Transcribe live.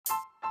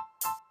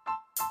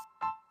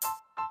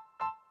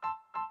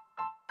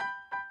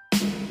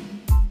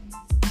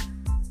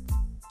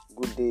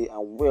good day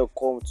and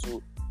welcome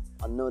to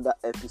another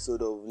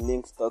episode of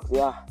Link Talks.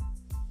 Yeah,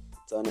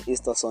 it's on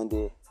Easter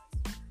Sunday.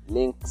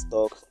 Link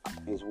Talks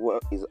is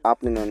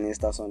happening on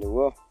Easter Sunday.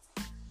 Well,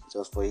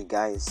 just for you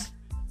guys.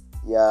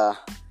 Yeah,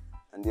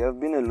 and there have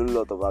been a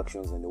lot of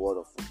actions in the world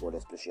of football,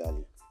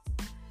 especially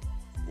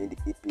in the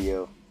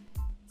EPL.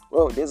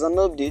 Well, there's an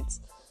update.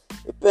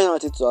 A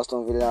penalty to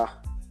Aston Villa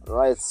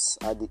right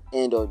at the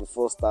end of the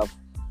first half.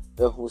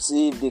 Well, we'll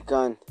see if they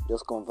can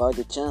just convert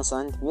the chance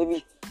and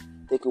maybe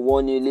take a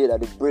 1-0 lead at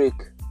the break.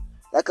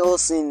 Like I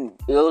was saying,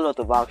 a lot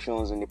of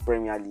actions in the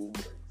Premier League.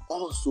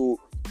 Also,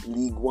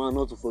 League One,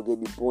 not to forget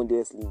the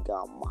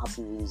Bundesliga,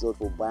 massive result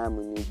for Bayern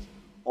Munich.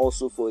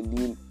 Also for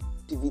Lille,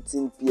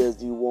 pivoting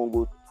PSG one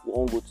go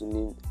to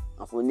name,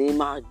 and for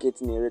Neymar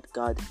getting a red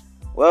card.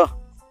 Well,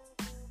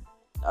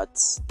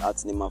 that's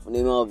Neymar. For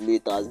Neymar of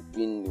late has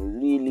been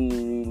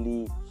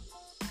really.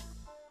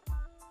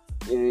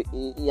 He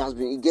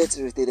gets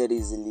irritated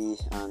easily,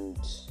 and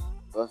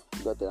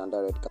he got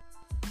another red card.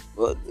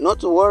 But not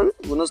to worry,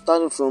 we're not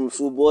starting from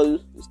football.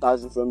 We're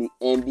starting from the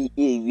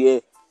NBA,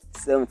 where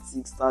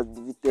 76ers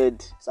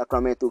defeated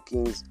Sacramento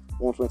Kings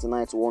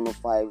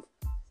 129-105.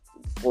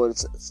 For the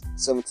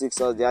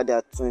 76ers, they had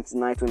their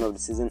 29th win of the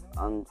season,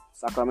 and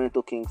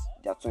Sacramento Kings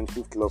their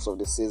 25th loss of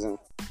the season.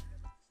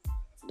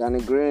 Danny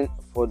Green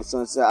for the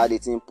 76ers had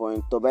 18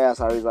 points. Tobias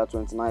Harris had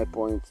 29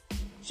 points.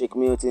 Shake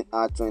Milton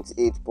had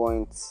 28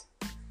 points.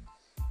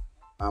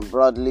 And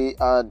Bradley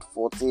had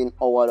 14,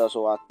 Howard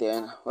also had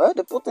 10. Well,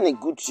 they put in a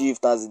good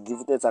shift as they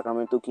defeated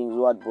Sacramento Kings,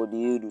 who had Buddy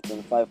Hield with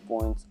 25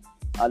 points,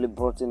 Ali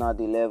Burton had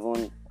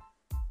 11,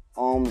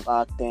 Holmes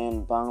had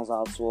 10, Barnes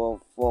had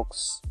 12,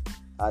 Fox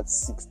had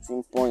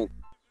 16 points.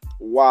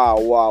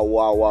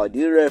 Wow.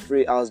 The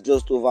referee has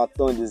just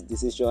overturned this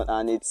decision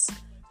and it's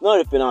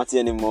not a penalty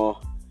anymore.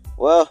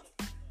 Well,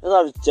 let's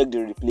have to check the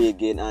replay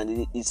again,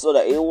 and it saw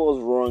that it was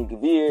wrong.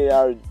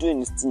 VAR doing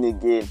this thing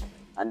again,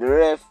 and the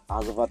ref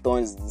has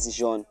overturned his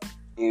decision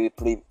in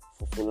replay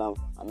for Fulham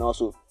and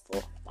also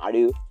for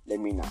Mario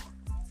Lemina.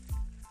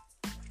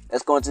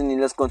 Let's continue.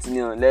 Let's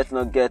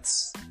not get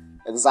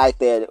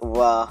excited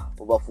over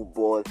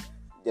football.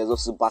 There's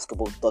also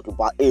basketball to talk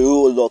about. A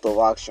whole lot of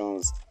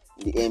actions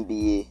in the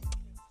NBA.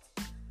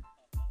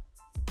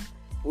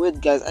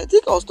 Wait, guys, I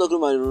think I was talking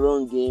about the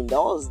wrong game.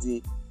 That was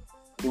the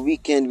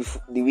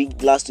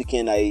last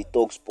weekend I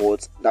talked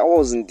sports. That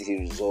wasn't the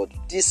result.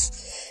 This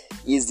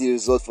is the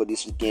result for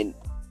this weekend.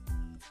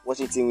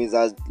 Washington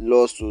Wizards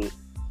lost to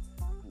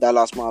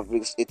Dallas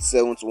Mavericks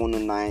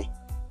 87-109.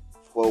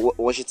 For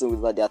Washington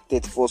Wizards, their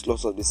 31st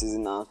loss of the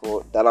season, and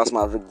for Dallas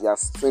Mavericks, their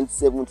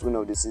 27th win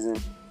of the season.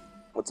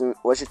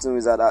 Washington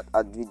Wizards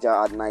at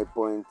Vija had 9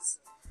 points.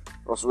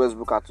 Russell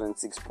Westbrook had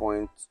 26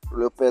 points.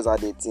 Lopez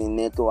had 18.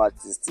 Neto had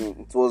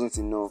 16. It wasn't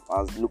enough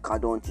as Luka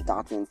Doncic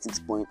had 26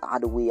 points.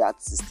 Hardaway had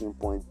 16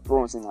 points.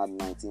 Bronson had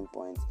 19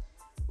 points.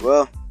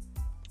 Well,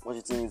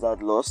 Washington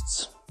Wizards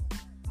lost,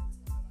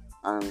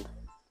 and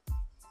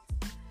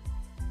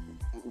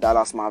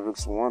Dallas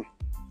Mavericks won.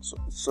 So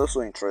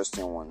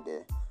interesting one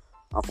there.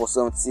 And for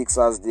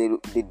 76ers,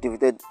 they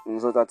defeated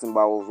Minnesota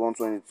Timberwolves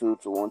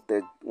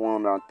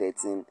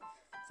 122-113.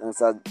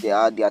 They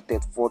had their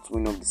 34th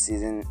win of the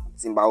season.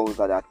 Timberwolves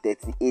had their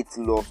 38th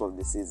loss of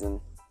the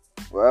season.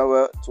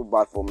 Well, too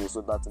bad for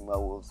Minnesota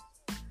Timberwolves.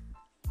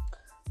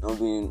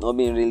 Not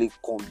being really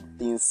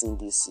convincing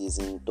this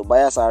season.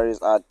 Tobias Harris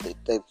had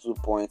 32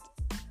 points.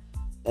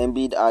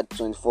 Embiid had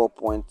 24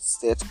 points.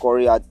 Seth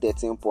Curry had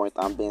 13 points,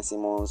 and Ben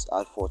Simmons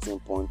had 14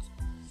 points.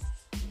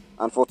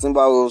 And for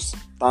Timberwolves,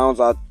 Towns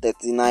had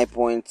 39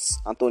 points.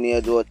 Anthony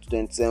Edwards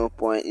 27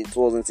 points. It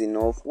wasn't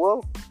enough.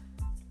 Well,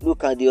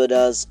 look at the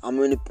others. How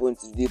many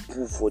points did they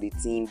pull for the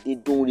team? They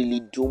don't really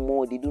do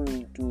more. They don't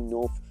really do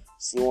enough.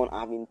 See one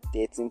having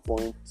 13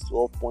 points,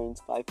 12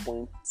 points, 5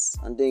 points.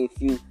 And then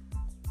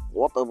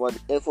what about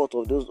the effort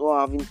of those who are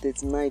having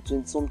 39,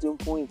 20 something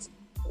points?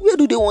 Where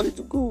do they want it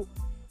to go?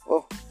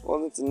 Oh,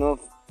 wasn't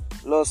enough.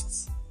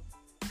 Lost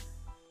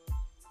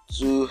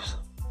to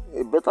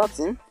a better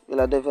team.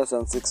 Philadelphia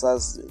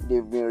 76ers.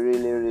 They've been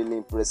really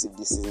impressive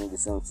this season, the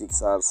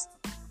 76ers.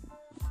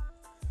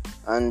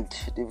 And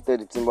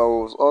defeated the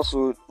Timberwolves.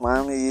 Also,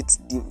 Miami Heat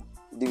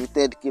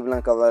defeated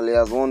Cleveland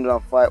Cavaliers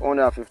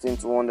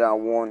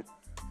 115-101.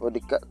 For the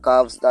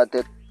Cavs, that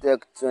their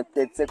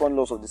 32nd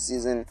loss of the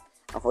season,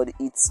 and for the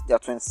Heat, their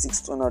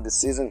 26th win of the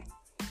season.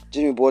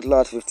 Jimmy Butler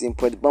had 15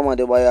 points. Bam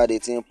Adebayo had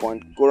 18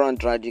 points. Goran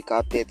Dragic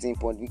had 13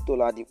 points. Victor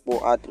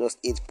Oladipo had just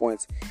 8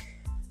 points.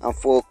 And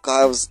for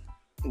Cavs,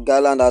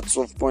 Garland had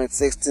 12 points,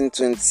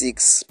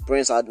 16-26.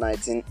 Prince had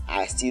 19.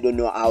 I still don't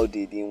know how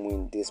they didn't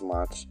win this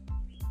match.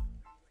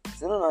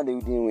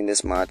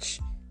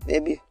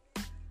 Maybe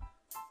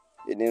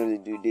they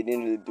didn't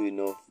really do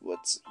enough,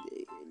 but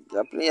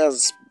the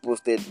players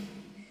posted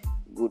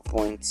good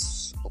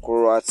points.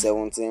 Okoro had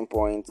 17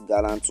 points,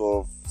 Garland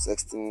 12,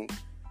 16,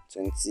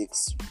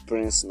 26,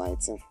 Prince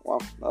 19. Wow,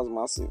 that's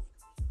massive.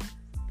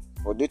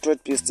 For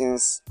Detroit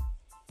Pistons,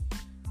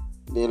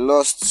 they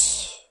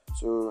lost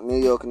to New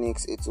York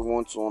Knicks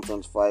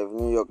 81-125.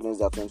 New York Knicks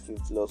their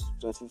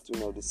 25th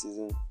win of the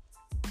season.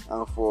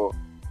 And for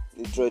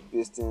Detroit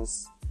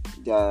Pistons,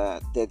 their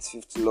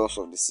 35th loss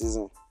of the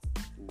season.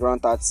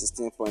 Grant had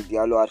 16 points,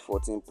 Diallo had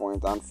 14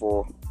 points, and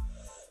for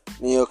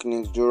New York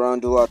Knicks, Joe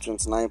Rondo had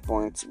 29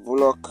 points,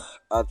 Bullock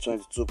had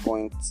 22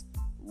 points,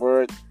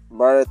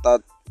 Barrett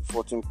had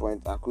 14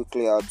 points, and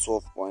quickly had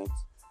 12 points.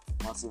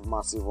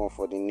 Massive one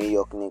for the New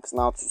York Knicks.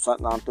 Now to San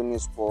Antonio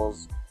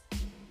Spurs,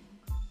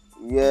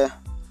 yeah,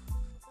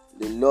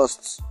 they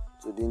lost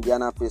to the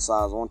Indiana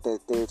Pacers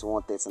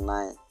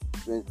 133-139.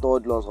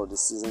 23rd loss of the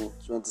season,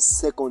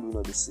 22nd win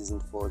of the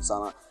season for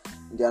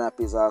Indiana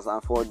Pacers.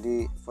 And for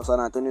San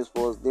Antonio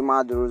Spurs,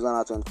 DeMar DeRozan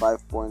had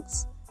 25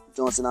 points,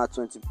 Johnson had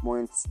 20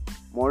 points,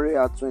 Murray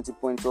had 20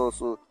 points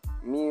also,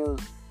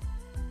 Mills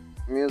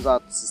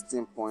had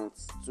 16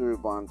 points, 2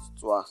 rebounds,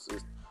 2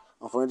 assists.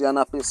 And for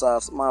Indiana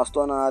Pacers, Miles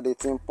Turner had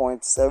 18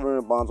 points, 7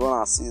 rebounds,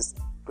 1 assist.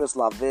 Chris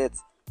Lavette,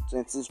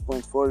 26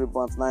 points, 4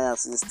 rebounds, 9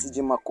 assists.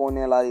 TJ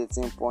McConnell had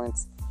 18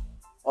 points.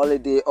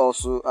 Holiday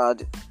also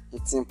had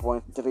 18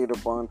 points, 3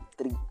 rebounds,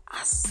 3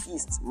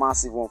 assists.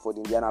 Massive one for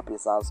the Indiana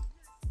Pacers.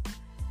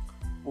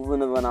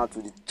 Moving over now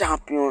to the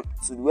champion,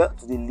 to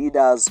the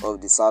leaders of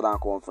the Southern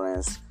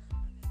Conference.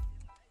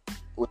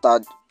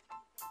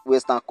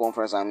 Western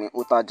Conference,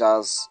 Utah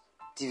Jazz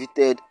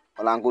defeated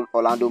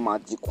Orlando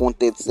Magic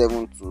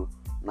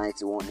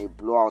 137-91. A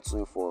blowout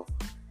win for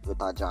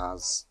Utah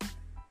Jazz.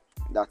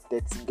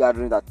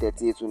 Gathering that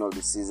 38th win of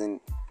the season in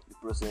the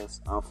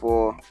process. And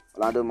for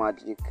Orlando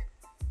Magic,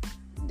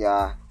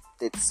 their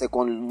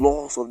 32nd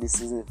loss of the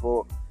season.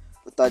 For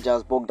Utah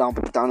Jazz, Bogdan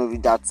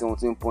Bogdanovic had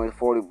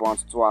 17.4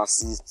 rebounds, 2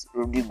 assists.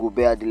 Rudy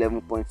Gobert had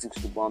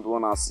 11.6 rebounds,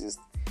 1 assist.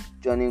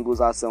 John Ingles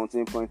had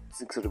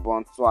 17.6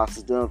 rebounds, 2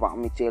 assists.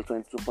 Donovan Mitchell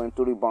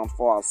 22.2 rebounds,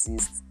 4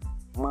 assists.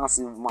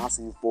 Massive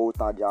for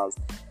Utah Jazz.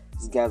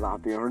 These guys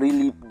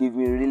they've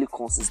been really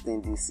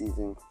consistent this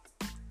season.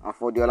 And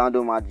for the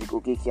Orlando Magic,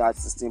 Okeke had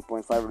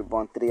 16.5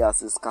 rebounds, 3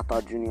 assists.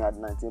 Carter Jr. had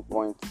 19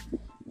 points.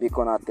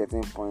 Bacon had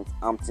 13 points.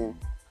 Hampton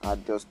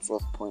had just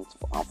 12 points.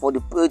 And for the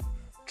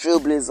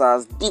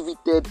Trailblazers,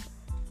 defeated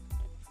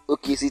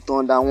OKC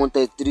Thunder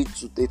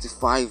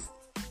 133-35.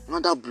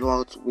 Another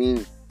blowout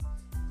win,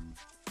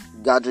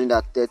 gathering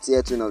that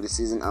 30th win of the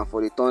season. And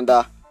for the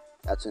Thunder,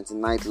 their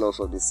 29th loss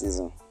of the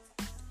season.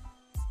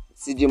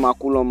 CJ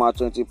McCollum had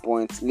 20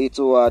 points,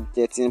 Leto had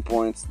 13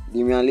 points,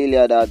 Damian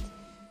Lillard had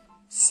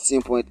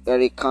 16 points,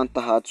 Eric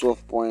Kanter had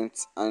 12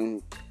 points,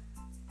 and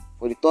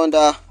for the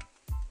Thunder,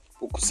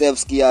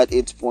 Pokusevski had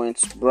 8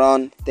 points,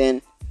 Brown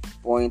 10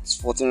 points,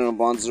 14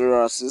 rebounds,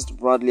 0 assists,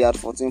 Bradley had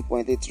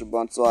 14.8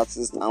 rebounds, 2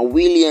 assists, and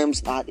Williams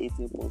had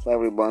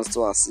 18.5 rebounds,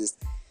 2 assists.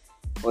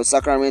 For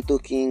Sacramento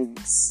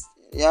Kings,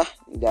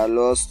 they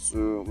lost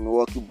to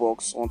Milwaukee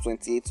Bucks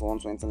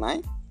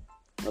 128-129.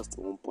 Lost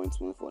 1 point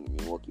win for the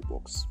Milwaukee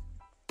Bucks.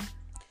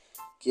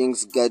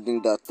 Kings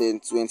getting that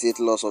 28th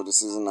loss of the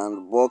season, and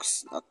the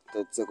Bucks at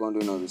 32nd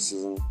win of the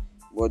season.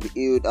 But the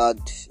Heat had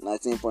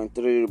 19.3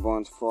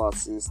 rebounds, 4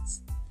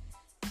 assists.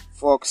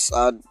 Fox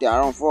had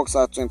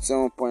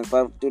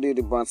 27.5, 3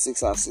 rebounds,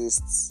 6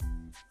 assists.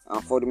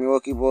 And for the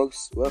Milwaukee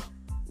Bucks,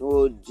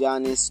 no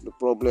Giannis, the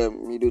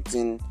problem.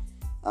 Middleton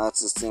had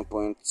 16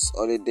 points,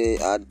 Holiday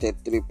had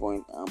 33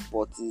 points, and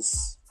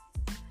Portis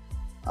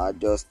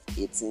had just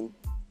 18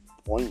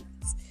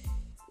 points.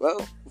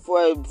 Well,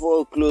 before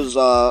we close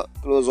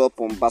up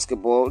on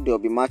basketball, there will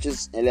be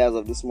matches earlier as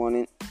of this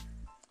morning.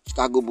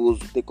 Chicago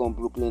Bulls take on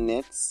Brooklyn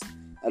Nets.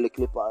 LA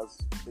Clippers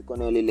take on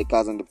LA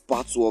Lakers, and the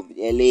battle of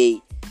LA.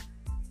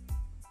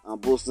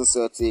 And Boston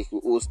Celtics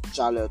will host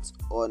Charlotte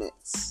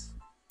Hornets.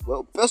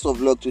 Well, best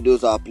of luck to those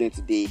that are playing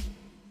today.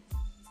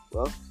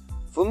 Well,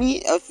 for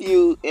me, I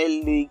feel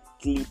LA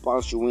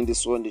Clippers should win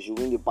this one. They should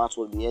win the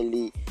battle of the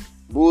LA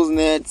Bulls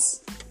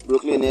Nets.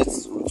 Brooklyn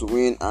Nets to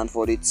win, and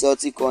for the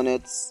Celtic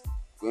Hornets,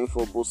 going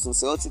for Boston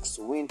Celtics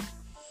to win.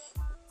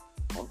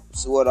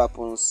 See what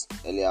happens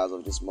early as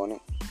of this morning.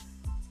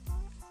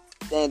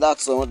 Then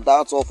that's all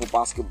for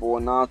basketball.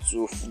 Now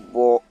to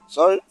football.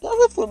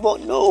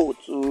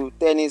 To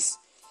tennis,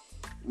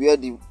 where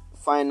the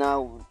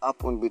final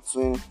happened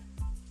between.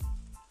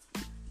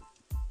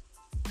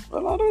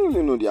 Well, I don't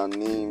really know their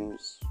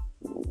names.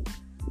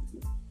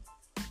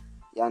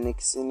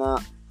 Yannick Sinner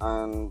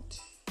and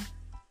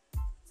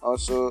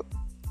also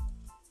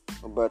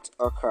Robert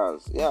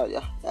Ockers.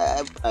 I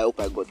hope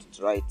I got it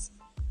right.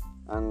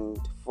 And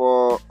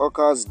for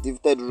Ockers,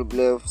 defeated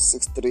Rublev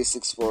 6-3,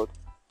 6-4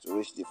 to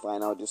reach the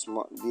final this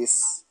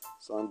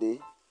Sunday,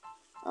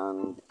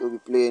 and he'll be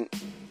playing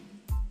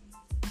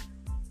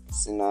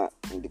Sinner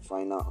in the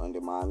final on the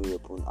Miami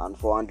Open. And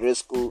for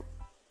Andreescu,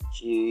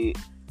 she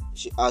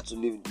had to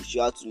leave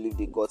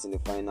the court in the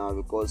final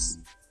because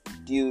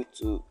due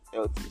to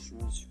health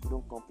issues she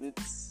couldn't complete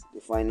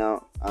the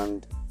final.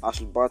 And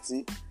Ashley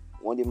Barty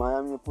won the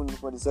Miami Open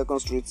for the second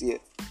straight year.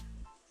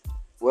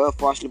 Well,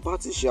 for Ashley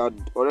Barty, she had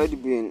already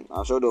been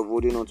assured of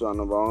holding on to her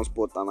number 1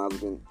 spot and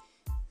has been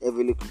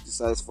heavily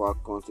criticized for her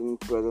continued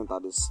presence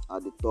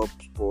at the top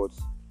spot.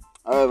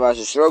 However,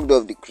 she shrugged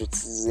off the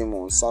criticism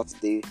on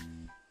Saturday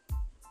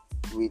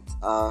with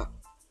a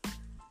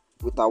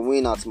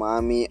win at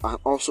Miami, and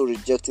also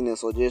rejecting a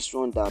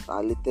suggestion that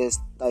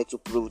title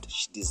proved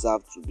she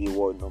deserved to be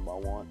world number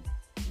one.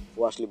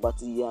 For Ashley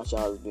Barty, yeah, she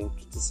has been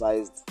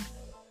criticized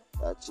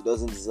that she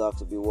doesn't deserve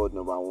to be world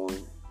number one.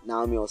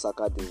 Naomi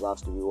Osaka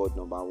deserves to be world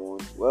number one.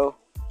 Well,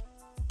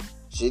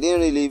 she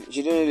didn't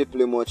really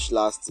play much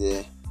last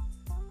year.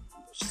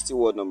 She's still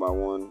world number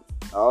one.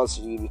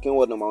 She became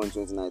world number one in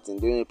 2019.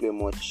 Didn't really play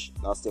much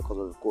last year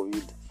because of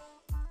COVID.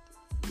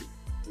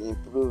 They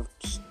improved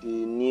the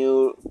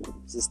new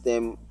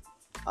system,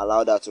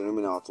 allowed her to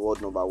remain at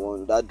world number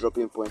one without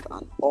dropping point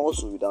and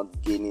also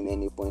without gaining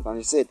any point. And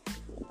she said,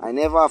 "I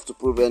never have to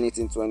prove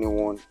anything to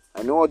anyone.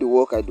 I know all the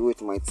work I do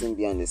with my team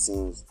behind the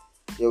scenes.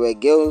 There were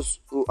girls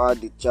who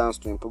had the chance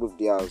to improve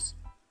theirs.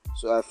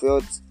 So I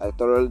felt I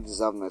thoroughly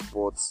deserved my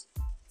spot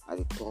at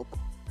the top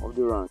of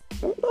the rank."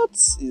 And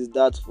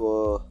that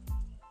for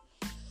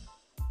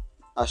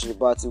Ashley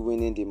Barty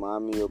winning the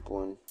Miami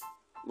Open.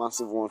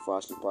 Massive one for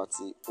Ashley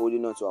Barty,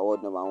 holding on to her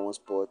world number one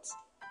spot.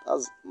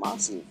 That's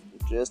massive,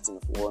 interesting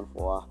one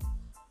for her.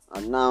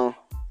 And now,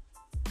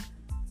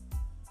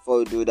 before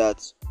we do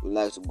that, we'd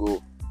like to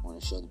go on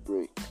a short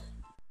break.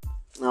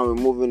 Now we're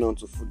moving on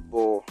to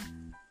football.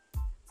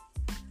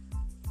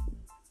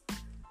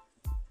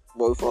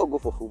 But before we go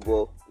for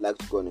football, I'd like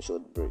to go on a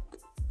short break.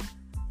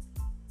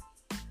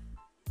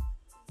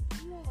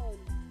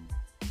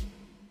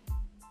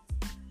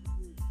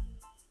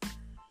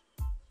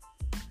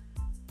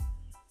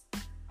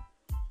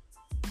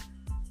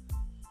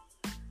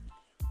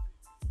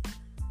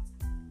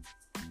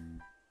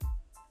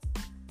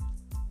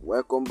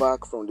 Welcome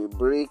back from the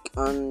break,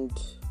 and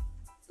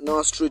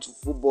now straight to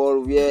football,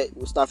 where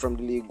we start from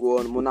the League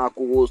One.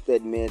 Monaco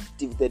hosted Metz,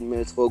 defeated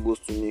Metz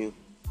 4-0.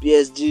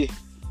 PSG,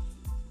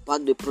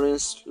 Parc des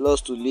Princes,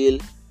 lost to Lille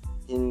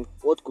in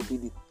what could be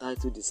the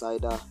title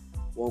decider,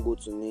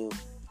 1-0.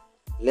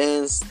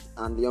 Lens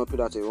and Lyon played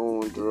at a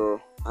 1-1 draw.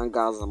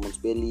 Angers and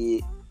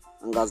Montpellier.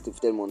 Angers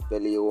defeated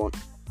Montpellier 1.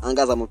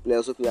 Angers and Montpellier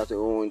also played at a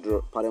 1-1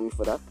 draw. Pardon me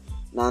for that.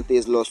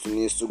 Nantes lost to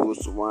Nice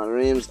 2-1.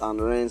 Reims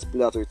and Rennes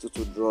played at a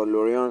 2-2 draw.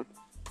 Lorient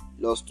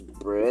lost to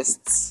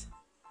Brest.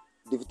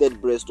 Defeated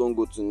Brest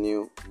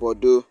 1-0.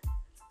 Bordeaux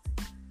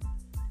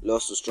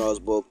lost to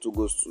Strasbourg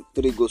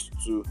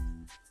 3-2.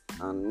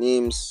 And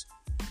Nimes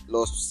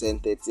lost to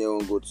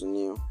Saint-Etienne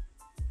 1-0.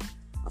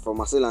 And for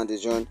Marseille and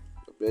Dijon,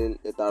 they played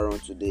later on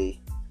today.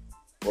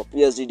 For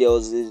PSG, there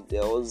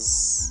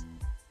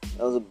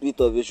was a bit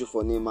of issue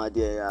for Neymar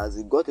there, as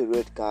he got a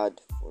red card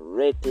for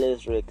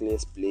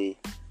reckless play.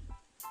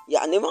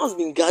 Yeah, Neymar has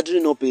been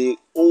gathering up a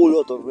whole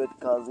lot of red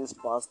cards this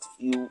past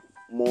few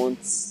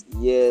months,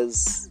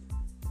 years.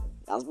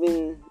 He has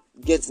been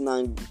getting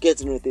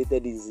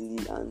rotated easily,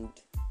 and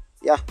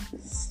yeah,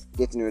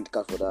 getting a red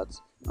card for that.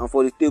 And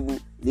for the table,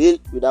 Lille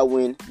with that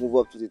win move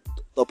up to the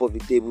top of the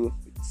table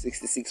with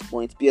 66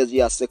 points. PSG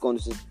at second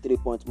with 63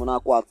 points.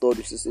 Monaco at third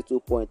with 62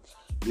 points.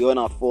 Lyon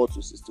at fourth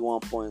with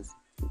 61 points.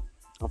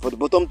 And for the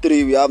bottom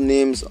three, we have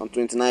Nimes on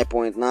 29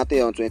 points,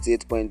 Nantes on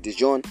 28 points,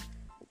 Dijon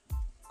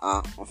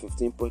on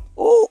 15 points.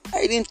 Oh,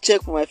 I didn't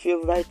check for my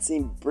favorite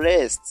team,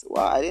 Brest.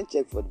 Wow, I didn't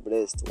check for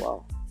Brest.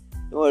 Wow.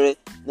 Don't worry,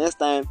 next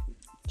time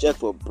check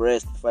for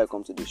Brest before I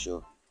come to the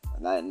show.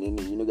 And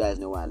you guys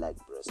know why I like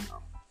Brest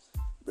now.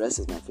 Brest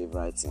is my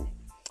favorite team.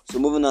 So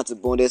moving on to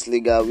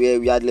Bundesliga, where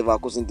we had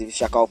Leverkusen defeat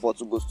Schalke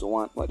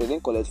 4-1. But they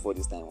didn't collect 4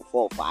 this time,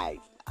 4 or 5,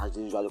 as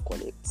they usually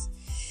collect.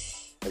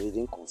 But they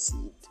didn't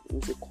concede.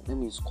 Let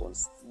me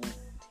concede.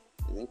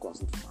 They didn't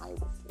concede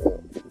 5 or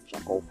 4.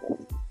 Schalke 4.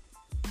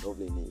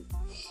 Lovely name.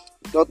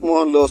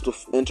 Dortmund lost to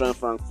Eintracht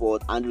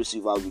Frankfurt. Andrew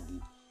Silva with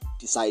the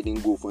deciding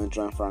goal for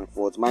Eintracht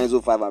Frankfurt. Mainz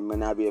 05 and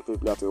Menabi FA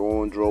played at a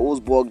 1-1 draw.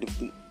 Wolfsburg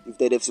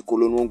defeated FC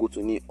Cologne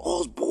 1-0.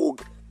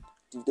 Augsburg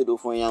defeated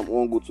Hoffenheim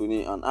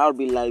 1-0. And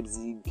RB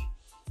Leipzig.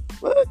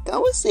 Well,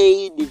 can we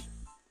say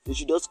they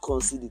should just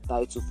concede the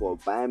title for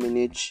Bayern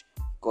Munich?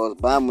 Because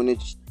Bayern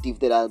Munich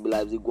defeated RB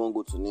Leipzig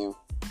 1-0.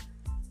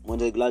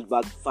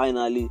 Mönchengladbach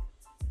finally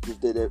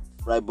defeated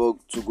Freiburg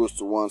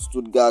 2-1.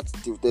 Stuttgart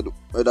defeated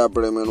Werder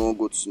Bremen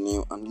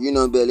 1-0. And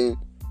Union Berlin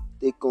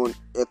take on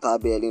Hertha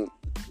Berlin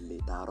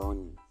later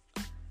on.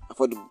 And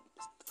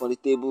for the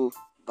table,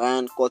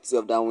 Bayern courtesy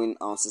of that win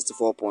on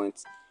 64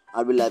 points.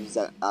 RB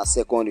Leipzig are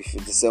second with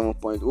 57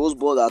 points.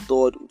 Wolfsburg are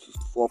third with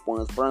 54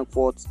 points.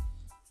 Frankfurt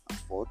are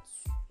fourth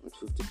with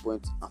 50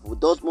 points. And for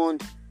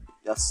Dortmund,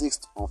 they are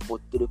sixth on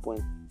 43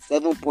 points.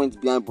 7 points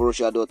behind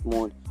Borussia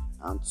Dortmund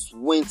and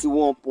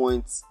 21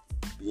 points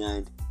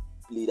behind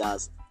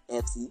leaders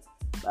FC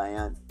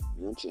Bayern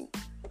Munich.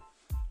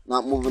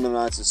 Now moving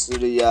on to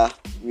Syria,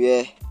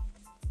 where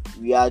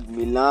we had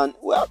Milan.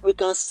 Well, we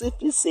can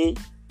safely say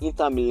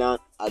Inter Milan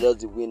are just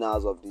the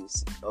winners of the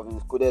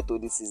Scudetto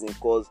this season,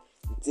 because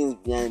the teams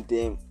behind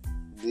them,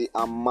 they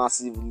are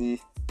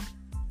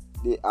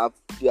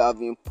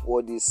having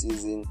poor this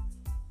season.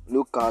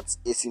 Look at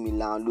AC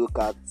Milan, look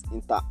at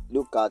Inter,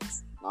 look at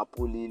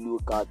Napoli,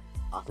 look at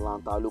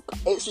Atalanta, look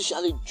at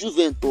especially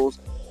Juventus.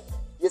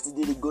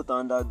 Yesterday they got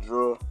under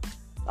draw.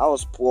 That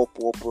was poor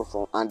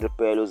from Andre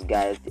Pirlo's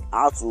guys. They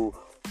had to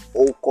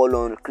call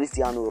on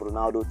Cristiano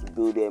Ronaldo to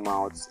bail them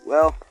out.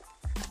 Well,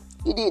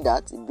 he did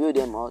that. He bailed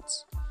them out.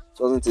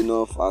 wasn't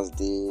enough as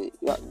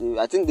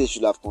I think they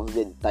should have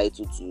considered the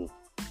title to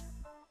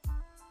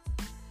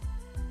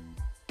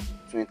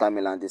Inter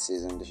Milan this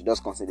season. They should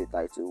just consider the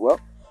title. Well,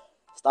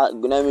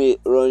 let me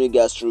run you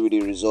guys through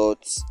the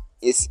results.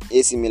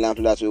 AC Milan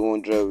played at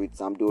 1-0 with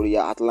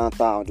Sampdoria.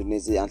 Atalanta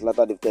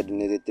defeated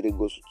Udinese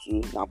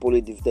 3-2.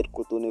 Napoli defeated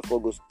Crotone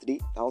 4-3.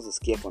 That was a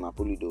scare for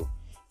Napoli though.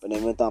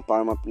 Benevento and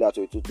Parma played at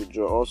 2-2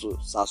 draw. Also,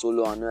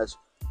 Sassuolo and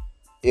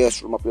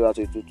AS Roma played at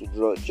 2-2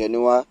 draw.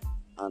 Genoa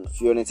and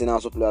Fiorentina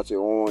also played at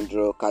 1-1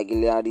 draw.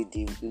 Cagliari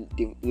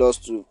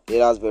lost to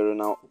Hellas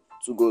Verona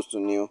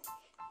 2-0.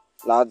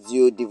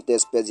 Lazio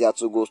defeated Spezia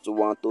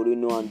 2-1.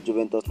 Torino and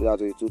Juventus played at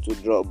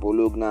 2-2 draw.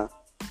 Bologna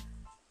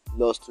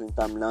lost to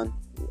Inter Milan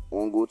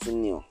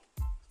 1-0.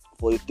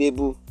 For the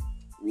table,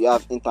 we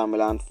have Inter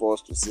Milan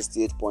first with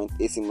 68 points,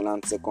 AC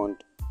Milan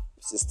second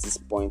with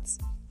 60 points,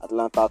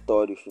 Atalanta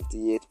third with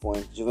 58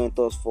 points,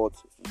 Juventus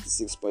fourth with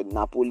 56 points,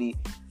 Napoli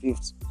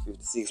fifth with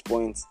 56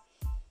 points,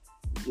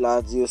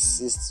 Lazio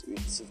sixth with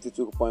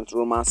 52 points,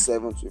 Roma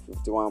seventh with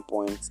 51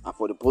 points, and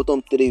for the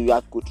bottom three, we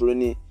have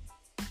Crotone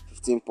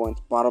 15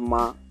 points,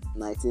 Parma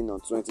 19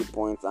 on 20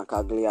 points, and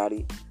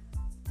Cagliari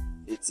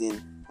 18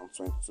 on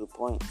 22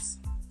 points.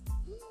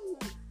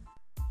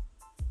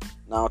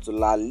 Now to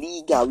La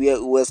Liga, where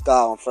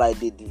Huesca on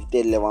Friday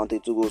defeated Levante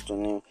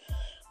 2-0.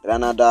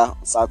 Granada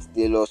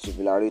Saturday lost to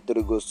Villarreal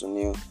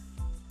 3-0.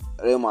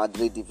 Real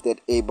Madrid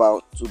defeated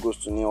Eibar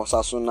 2-0.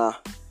 Osasuna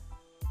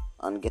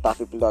and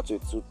Getafe played at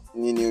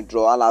 2-0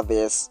 draw.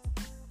 Alaves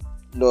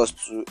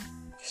lost to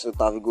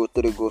Celta Vigo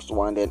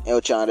 3-1. Then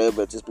Elche and Real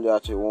Betis played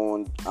at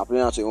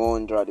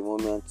 1-1 draw at the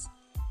moment.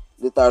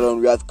 Later on,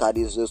 we have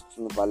Cadiz lost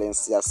to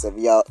Valencia.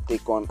 Sevilla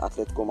take on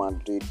Atletico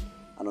Madrid.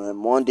 And on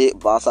Monday,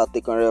 Barca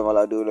take on Real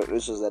Valladolid,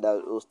 Real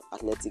Sociedad host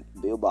Athletic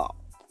Bilbao.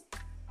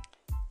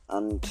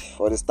 And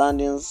for the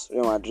standings,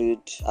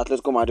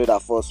 Atletico Madrid are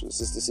first with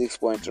 66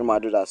 points, Real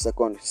Madrid are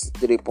second with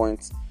 63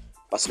 points,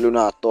 Barcelona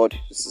are third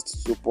with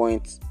 62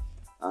 points,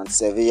 and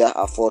Sevilla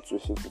are fourth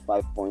with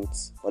 55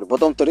 points. For the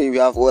bottom three, we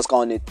have Huesca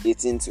on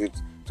 18th with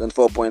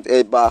 24 points,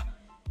 Eibar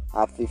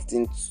are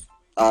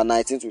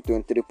 19th with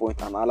 23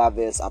 points, and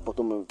Alaves are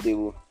bottom of the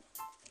table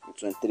with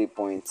 23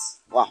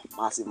 points. Wow,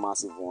 massive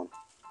one.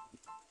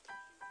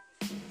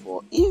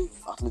 For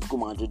if Atletico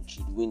Madrid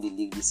should win the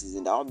league this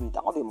season, that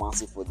would be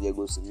massive for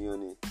Diego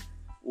Simeone,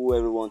 who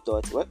everyone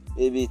thought, well,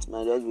 maybe it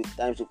might just be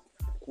time to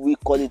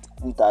call it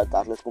quit at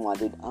Atletico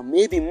Madrid and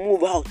maybe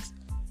move out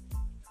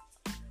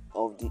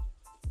of the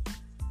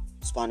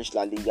Spanish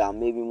La Liga and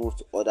maybe move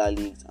to other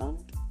leagues and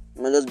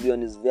might just be on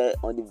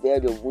the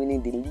verge of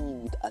winning the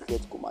league with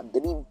Atletico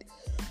Madrid.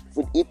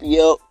 For the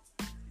EPL,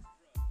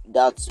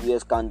 that's where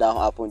scandal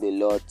happened a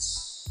lot.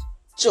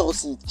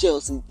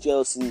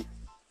 Chelsea,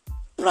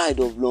 Pride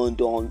of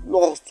London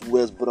lost to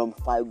West Brom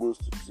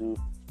 5-2.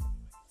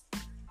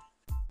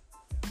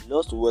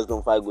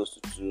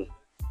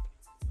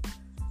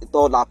 It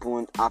all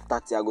happened after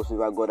Thiago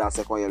Silva got that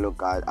second yellow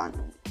card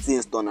and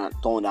things turned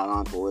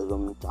around for West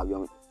Brom to have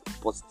a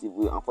positive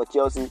way. And for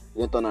Chelsea,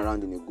 they turned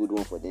around in a good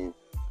one for them.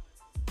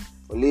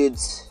 For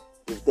Leeds,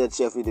 defeated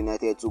Sheffield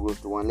United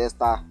 2-1.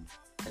 Leicester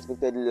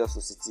expectedly lost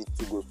to City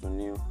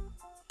 2-0.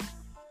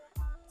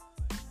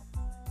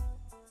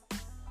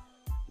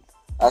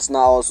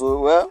 Arsenal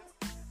also,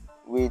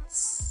 with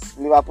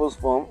Liverpool's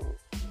form,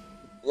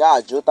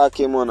 Jota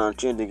came on and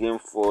changed the game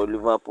for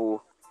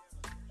Liverpool.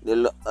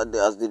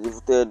 As they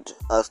defeated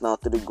Arsenal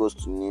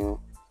 3-0.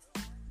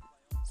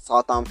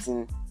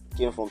 Southampton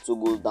came from 2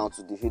 goals down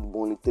to defeat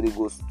Burnley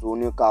 3-2.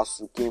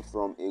 Newcastle came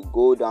from a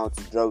goal down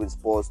to draw with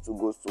Spurs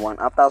 2-1.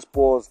 After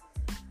Spurs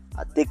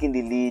had taken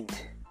the lead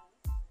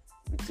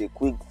with a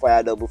quick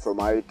fire double from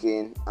Harry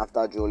Kane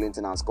after Joe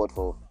Linton had scored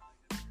for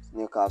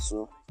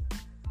Newcastle.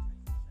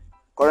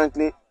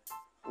 Currently,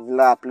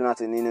 Villa are playing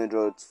at a 0-0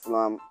 draw with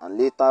Fulham, and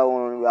later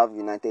on we have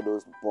United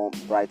host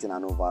Brighton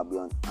and Hove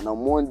Albion. And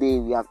on Monday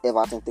we have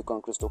Everton take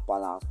on Crystal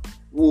Palace.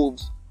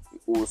 Wolves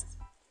host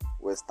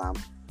West Ham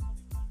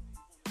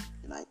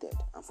United.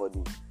 And for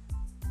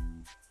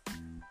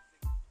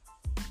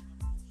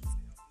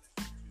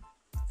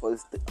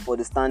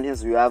the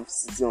standings, we have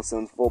City on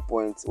 74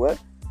 points. Well,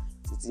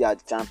 City are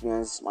the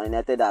champions. Man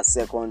United are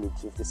second with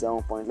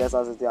 57 points.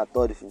 Leicester City are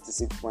third with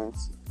 56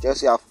 points.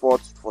 Chelsea are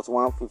fourth,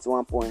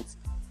 51 points.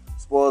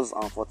 Spurs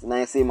are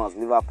 49, same as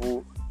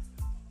Liverpool.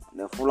 And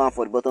then Fulham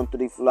for the bottom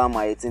three. Fulham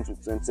are 18th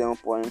with 27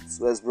 points.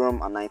 West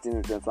Brom are 19th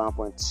with 21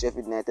 points.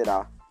 Sheffield United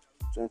are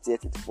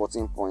 28th with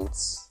 14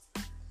 points.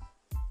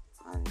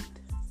 And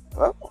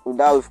with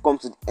that, we've come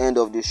to the end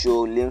of the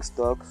show. Links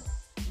Talks.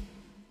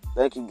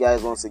 Thank you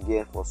guys once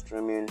again for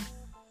streaming.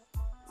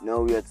 You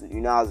know as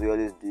we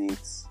always do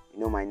it. You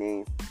know my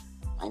name.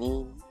 My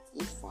name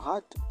is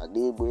Fahad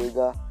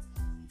Adeboyega.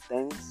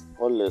 Thanks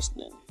for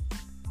listening.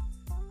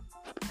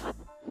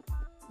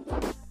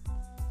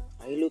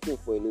 Are you looking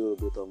for a little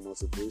bit of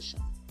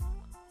motivation?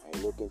 Are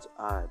you looking to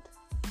add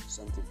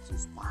something to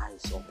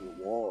spice up your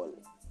wall?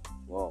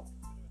 Well,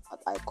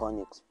 at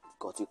Iconics, we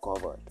got you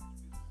covered.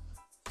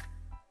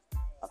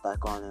 At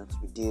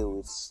Iconics, we deal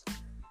with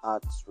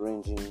arts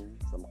ranging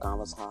from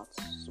canvas arts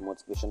to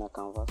motivational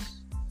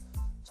canvas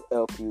to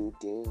help you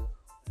deal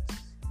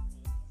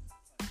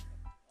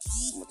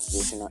with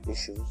motivational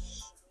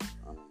issues.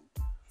 And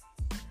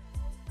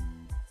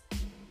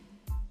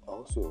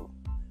also,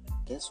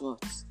 guess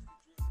what?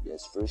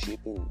 There's free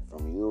shipping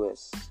from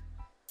US.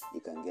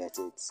 You can get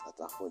it at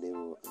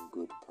affordable and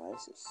good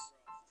prices.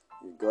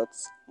 We've got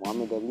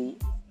Muhammad Ali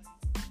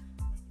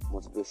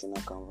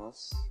motivational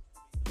canvas.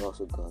 We've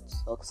also got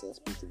Success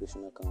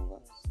motivational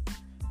canvas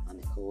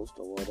and a host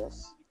of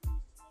others.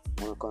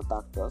 Want to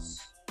contact us?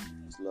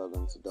 Just log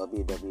on to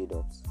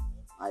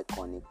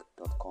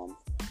www.iconic.com.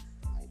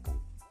 You can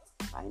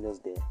find us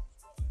there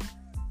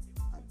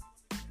and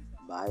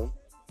buy,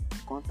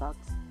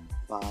 contact,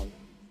 buy,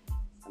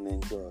 and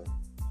enjoy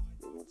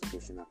the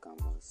motivational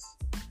canvas.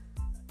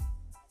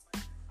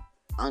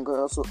 And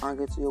also hang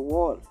it to your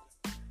wall.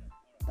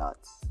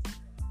 That's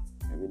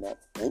maybe that.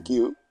 Thank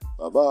you.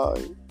 Bye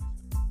bye.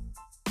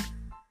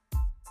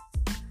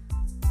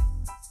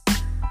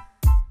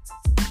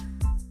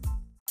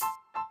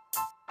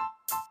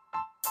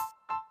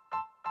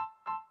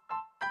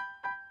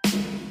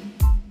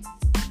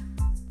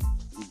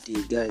 Good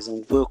day, guys,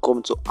 and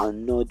welcome to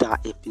another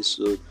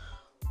episode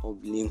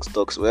of Links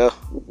Talks. Well,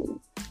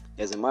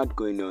 there's a match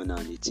going on,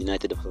 and it's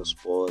United vs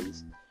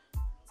Spurs.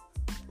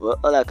 Well,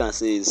 all I can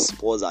say is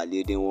Spurs are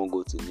leading 1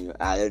 goal to nil.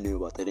 I don't know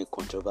about any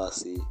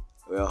controversy.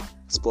 Well,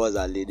 Spurs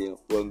are leading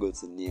 1 goal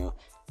to nil.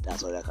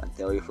 That's what I can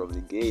tell you from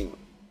the game.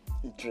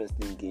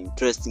 Interesting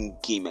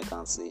game, I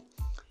can say.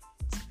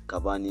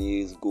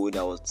 Cavani's goal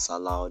that was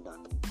disallowed,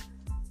 and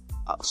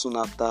soon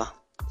after,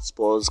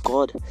 Spurs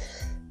scored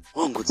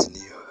 1 goal to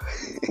nil.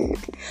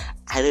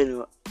 I don't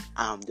know.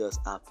 I'm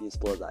just happy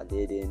Spurs are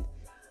leading.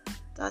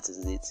 That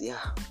is it. Yeah,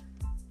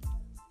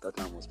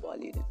 Tottenham was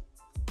leading.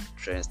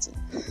 Interesting.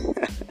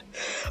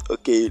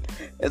 Okay,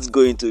 let's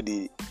go into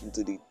the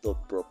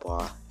top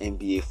proper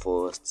NBA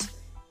first.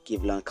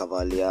 Cleveland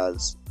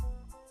Cavaliers.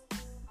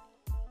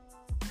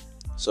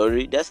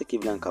 Sorry, that's the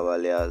Cleveland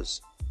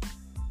Cavaliers.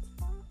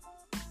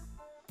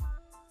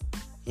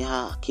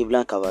 Yeah,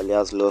 Cleveland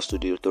Cavaliers lost to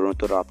the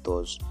Toronto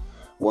Raptors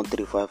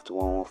 135 to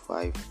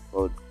 115.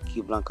 For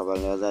Cleveland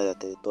Cavaliers, that's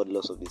their 33rd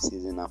loss of the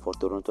season, and for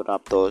Toronto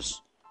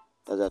Raptors,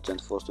 that's their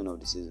 21st win of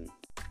the season.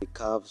 The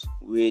Cavs,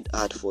 Wade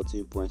had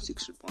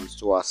 14.6 rebounds,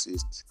 2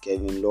 assists.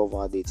 Kevin Love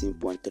had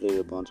 18.3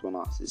 rebounds, 1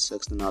 assist.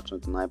 Sexton had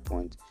 29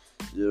 points,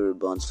 0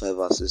 rebounds, 5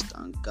 assists.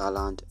 And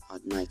Garland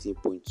had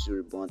 19.2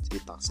 rebounds,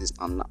 8 assists.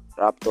 And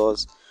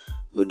Raptors,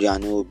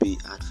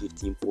 Anunoby had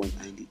 15 points.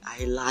 And the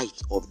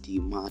highlight of the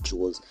match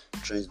was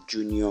Trent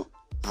Jr.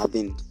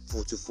 having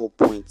 44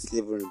 points,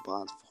 7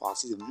 rebounds, 4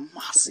 assists.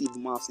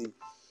 Massive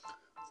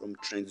from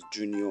Trent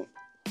Jr.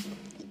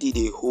 He did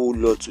a whole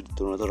lot to the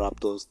Toronto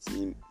Raptors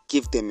team.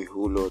 Gave them a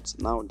whole lot.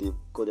 Now they've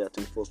got their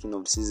 21st win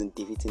of the season,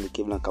 defeating the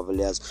Cleveland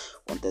Cavaliers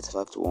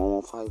 135 to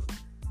 115.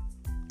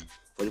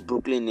 For the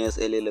Brooklyn Nets,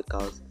 LA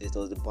Lakers, it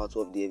was the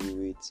battle of the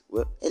heavyweights.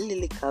 Well, LA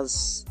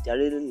Lakers, they are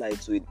really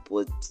lightweight,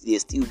 but they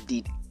still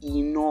did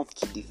enough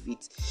to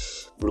defeat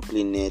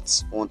Brooklyn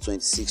Nets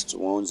 126 to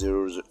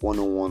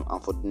 101.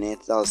 And for the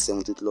Nets, that was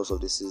 17th loss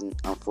of the season.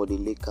 And for the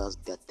Lakers,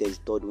 their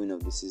 33rd win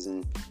of the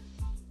season.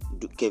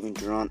 Kevin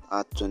Durant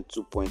had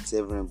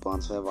 22.7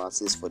 rebounds, 5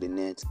 assists for the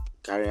Nets.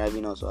 Kyrie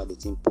Irving also had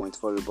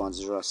 18.4 rebounds,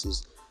 0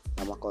 assists.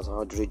 LaMarcus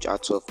Aldridge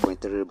had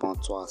 12.3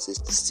 rebounds, 2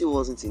 assists. It still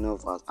wasn't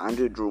enough as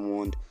Andre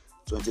Drummond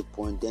 20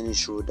 points, Dennis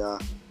Schroeder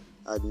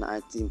had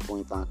 19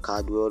 points, and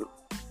Caldwell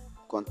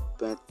Pope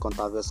had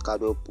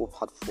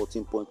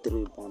 14.3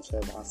 rebounds,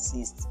 5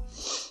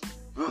 assists.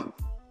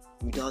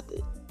 Without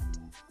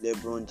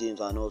LeBron James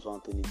and also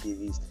Anthony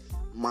Davis,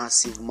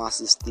 massive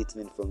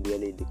statement from the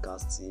LA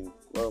Lakers team.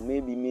 Well,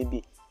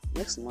 maybe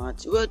next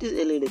match. Well, this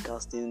LA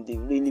Lakers team, they've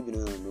really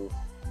been on enough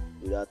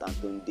without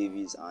Anthony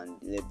Davis and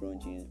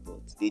LeBron James,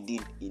 but they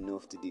did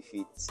enough to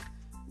defeat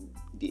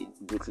the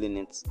Brooklyn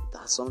Nets.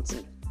 That's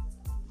something.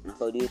 And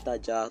for the Utah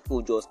Jazz,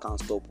 who just can't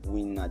stop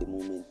winning at the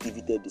moment,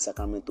 defeated the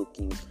Sacramento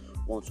Kings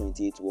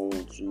 128 to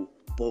 112.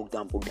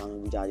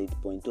 Bogdanovic had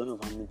 8 points.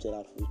 Donovan Mitchell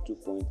had 42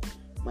 points.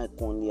 Mike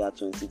Conley had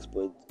 26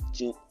 points.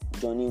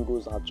 John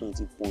Ingles had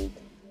 20 points.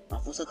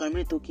 And for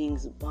Sacramento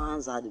Kings,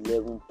 Barnes had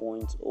 11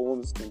 points,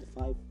 Owens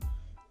 25,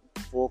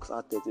 Fox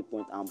had 30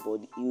 points, and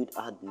Buddy Hield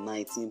had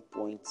 19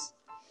 points.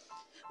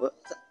 Well,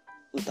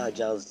 Utah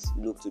Jazz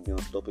look to be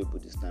unstoppable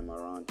this time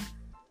around.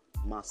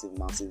 Massive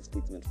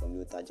statement from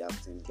Utah Jazz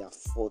team. Their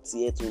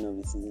 48th win of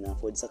the season, and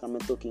for the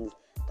Sacramento Kings,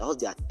 that was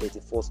their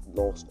 31st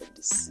loss of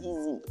the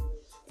season.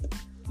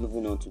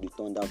 Moving on to the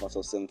Thunder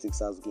vs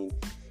 76ers game.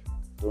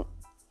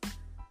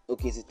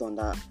 OKC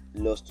Thunder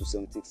lost to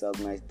 76ers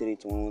 93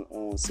 to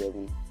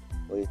 117.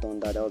 For the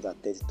Thunder, that was their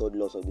 33rd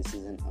loss of the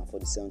season, and for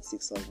the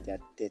 76ers, their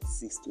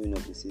 36th win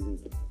of the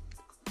season.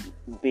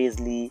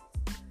 Beasley,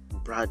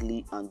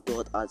 Bradley, and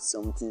Dort had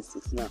 17,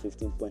 16, and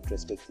 15 points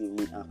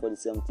respectively, and for the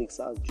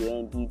 76ers,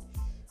 Joel Embiid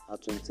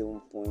had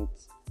 21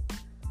 points,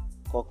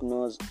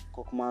 Korkmaz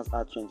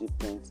had 20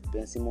 points,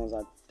 Ben Simmons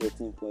had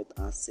 13 points,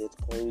 and Seth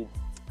Curry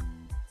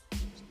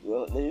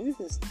Well, there's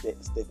reason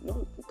Steph.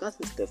 No, you can't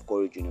say Steph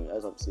Curry Jr. I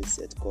just have to say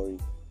Seth Curry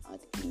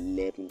at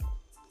 11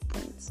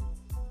 points.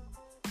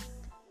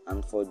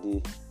 And for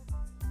the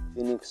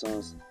Phoenix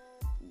Suns,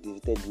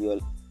 defeated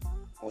the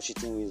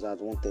Washington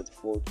Wizards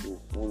 134 to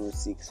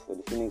 106. For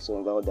the Phoenix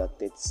Suns, that was their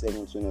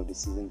 37th win of the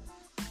season.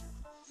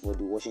 For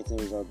the Washington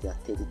Wizards, their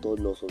 33rd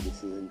loss of the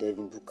season.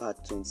 Devin Booker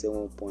had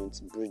 27 points,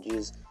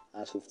 Bridges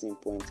had 15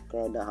 points,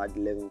 Crowder had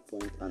 11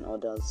 points, and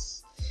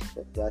others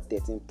they had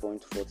 13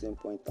 points, 14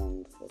 points,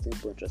 and 14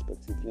 points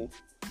respectively.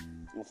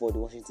 And for the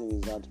Washington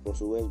Wizards,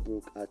 Russell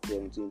Westbrook had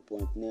 17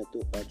 points,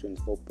 Neto had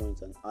 24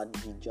 points, and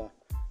Adija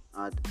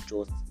had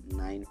just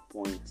 9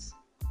 points.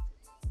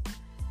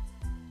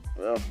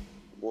 Well,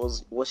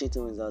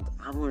 Washington Wizards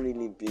haven't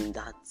really been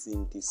that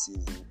team this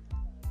season.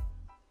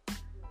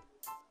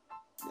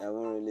 They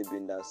haven't really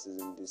been that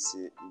team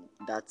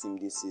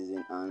this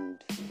season,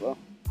 and well,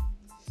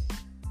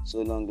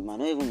 so long they might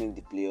not even make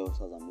the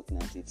playoffs as I'm looking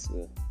at it.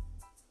 So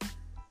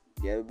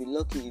they will be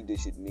lucky if they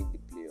should make the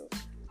playoffs.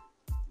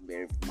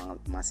 Very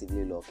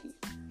massively lucky.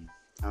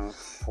 And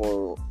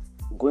for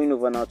going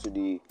over now to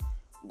the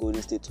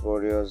Golden State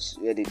Warriors,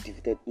 where they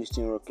defeated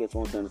Houston Rockets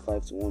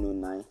 125 to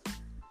 109.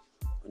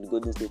 The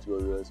Golden State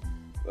Warriors,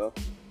 well,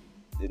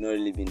 they've not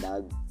really been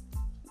that.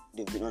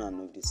 They've been on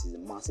and off this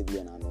season, massively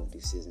on and off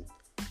this season.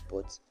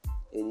 But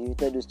they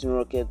defeated Houston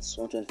Rockets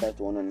 125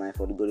 to 109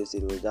 for the Golden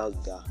State Warriors. That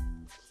was their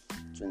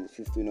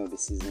 25th win of the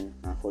season.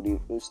 And for the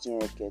Houston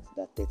Rockets,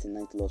 their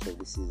 39th loss of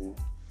the season.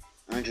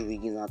 Andrew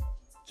Wiggins had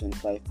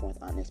 25 points,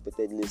 and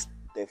expectedly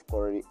Steph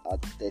Curry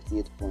had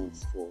 38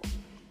 points for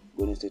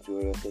Golden State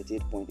Warriors,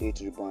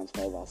 38.8 rebounds,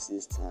 5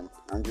 assists, and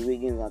Andrew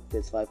Wiggins had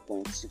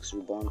 35.6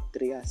 rebounds,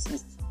 3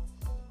 assists.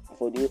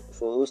 For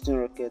Houston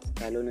Rockets,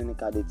 Kylo Olynyk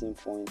had 18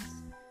 points,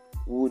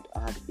 Wood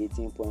had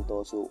 18 points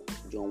also,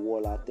 John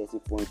Wall had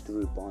 30.3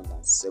 rebounds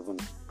and 7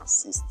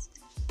 assists.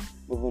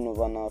 Moving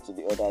over now to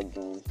the other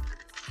game,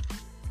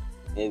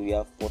 here we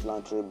have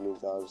Portland Trail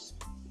Blazers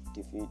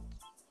defeat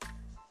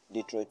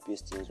Detroit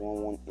Pistons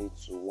 118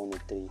 to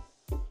 103.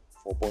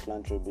 For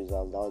Portland Trail Blazers,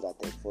 that was their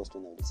 31st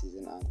win of the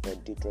season, and for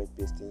Detroit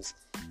Pistons,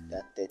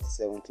 their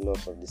 37th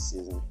loss of the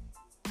season.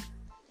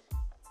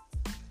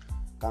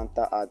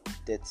 Kanter had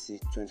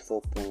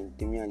 24 points,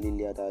 Damian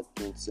Lillard had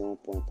 27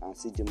 points, and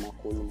CJ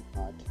McCollum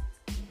had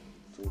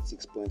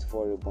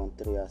 26.4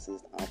 rebounds, 3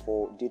 assists. And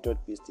for Detroit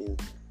Pistons,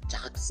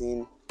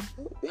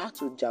 we had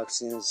 2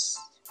 Jacksons,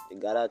 they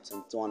gathered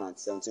 21 and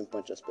 17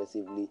 points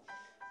respectively.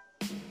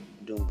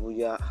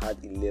 Doumbouya had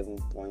 11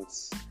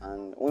 points,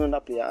 and one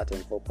other player had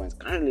 24 points.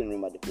 Can't really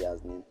remember the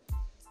player's name.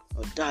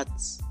 But that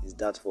is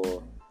that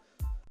for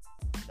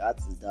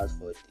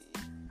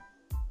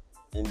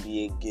the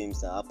NBA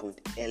games that happened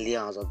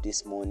earlier as of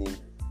this morning.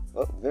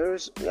 Well,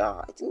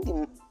 I think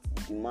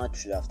the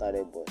match should have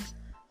started, but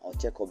I'll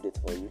check update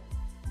for you.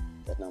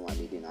 That now I'm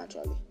leading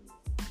actually,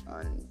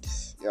 and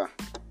yeah.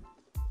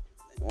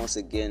 Once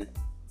again,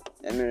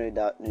 let me read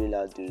out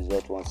the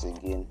result once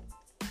again.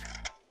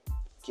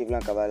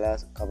 Cleveland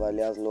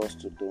Cavaliers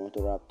lost to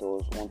Toronto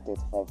Raptors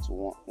 115 to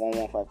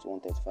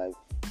 135.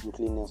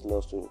 Brooklyn Nets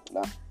lost to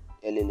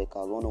LA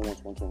Lakers 101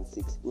 to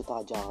 126.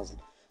 Utah Jazz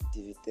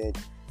defeated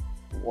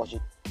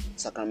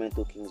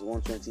Sacramento Kings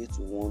 120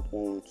 to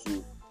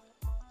 112.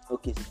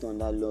 OKC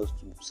Thunder lost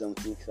to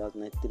 76ers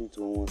 93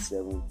 to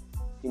 117.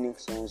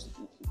 Phoenix Suns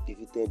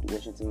defeated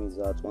Washington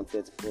Wizards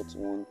 134 to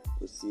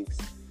 106.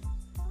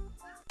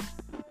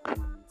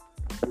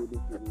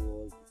 Golden State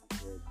Warriors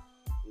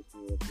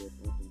defeated Houston Rockets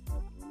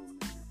 125 to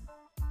 109.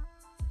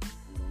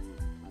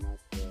 And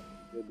as for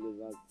the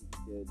Blazers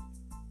defeated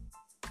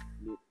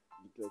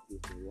Detroit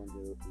Pistons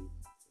 108 to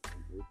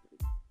 103.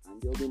 And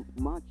there will be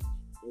match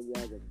earlier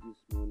as of this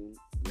morning.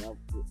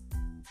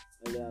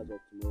 Earlier as of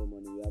tomorrow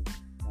morning, we have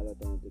Charlotte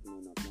taking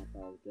on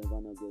Atlanta,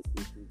 Denver Nuggets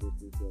hosting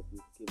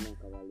Celtics, Cleveland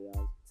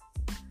Cavaliers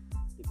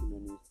taking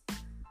on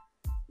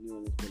New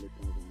Orleans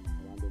Pelicans, and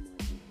Orlando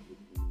Magic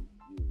taking on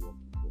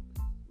Milwaukee Bucks.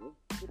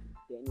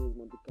 Tennis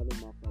Monte Carlo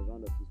Masters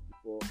round of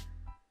 64.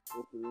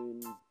 Opening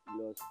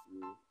lost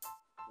to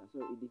he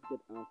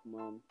defeated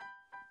Ankman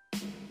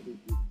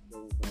 3-6,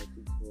 7-5,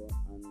 6-4,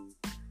 and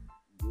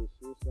De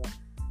Sousa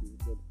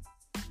defeated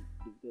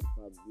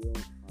Fabio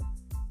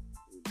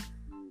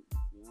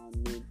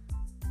Gianni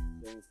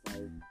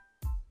 7-5,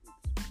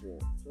 6-4.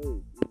 Sorry,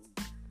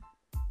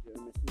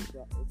 Jeremy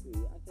Sousa. Okay,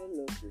 he actually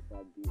lost to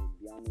Fabio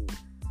Gianni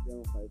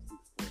 7-5,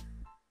 6-4.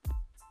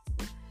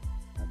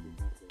 That is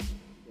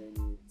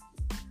tennis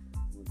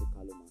Monte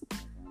Carlo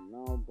Masters. And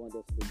now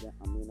Bundesliga,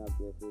 Amina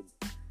Griffith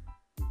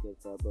defeated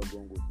Freiburg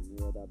Gongo to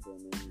Werder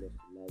Bremen, lost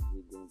to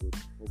Leipzig Gongo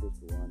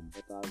 4-1.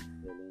 Hertha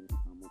Berlin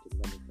and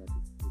Mönchengladbach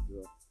to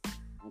draw.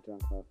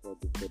 Eintracht Frankfurt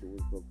defeated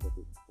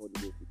Wolfsburg 4-3.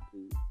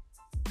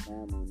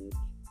 Bayern Munich,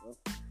 well,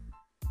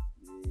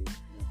 they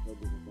not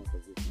good in front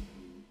of this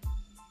team.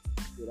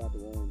 They had 1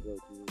 draw to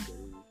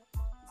Berlin.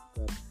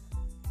 Stuttgart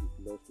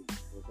lost to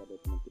Borussia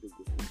Dortmund 3-2.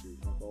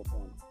 Schalke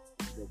found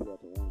Dortmund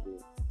at 1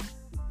 goal.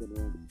 Defeated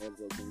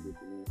Wolfsburg Gongo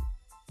to me.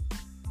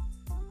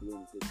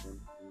 Cologne Station,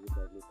 and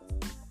Lucas Lukaku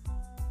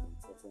and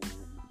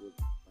Hoffenheim.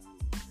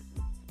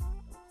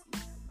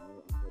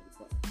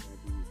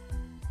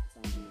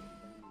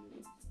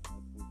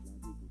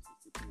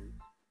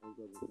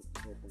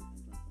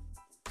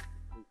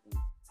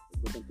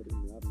 Bottom three,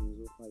 we have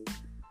Minzo 5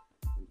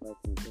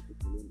 points, Patrick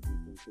Malone and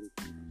 23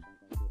 points, and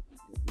Shaka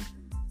and 13 points.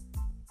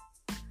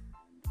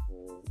 And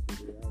for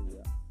Serie A, we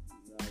have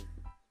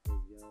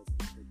Spezia,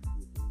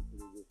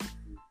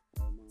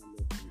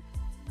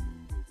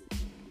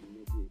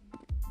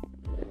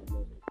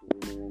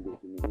 Roma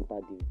lost to Inter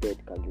defeated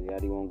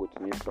Cagliari 1 goal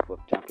to nil. Cup of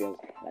Champions,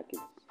 like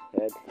it's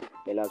said.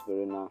 Hellas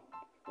Verona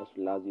lost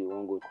to Lazio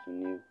 1 goal to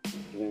nil.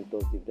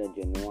 Juventus defeated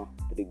Genoa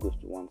 3 goals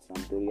to 1.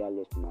 Sampdoria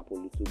lost to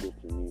Napoli 2 goals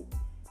to nil.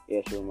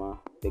 AS Roma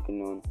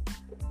taking on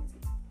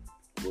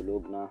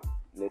Bologna,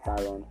 later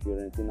on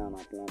Fiorentina and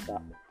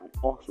Atalanta, and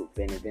also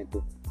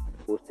Benevento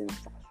hosting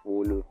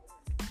Sassuolo.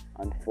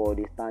 And for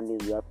the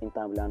standings, we have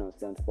Inter Milan on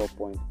 74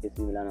 points,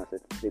 AC Milan on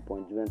 63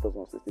 points, Juventus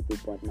on 62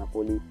 points,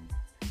 Napoli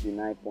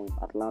 59 points,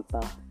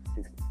 Atlanta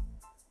 6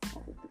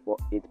 on 54,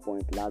 8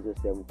 points, Lazio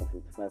 7 on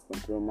 55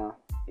 points, Roma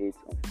 8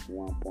 on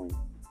 51 points.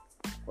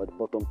 For the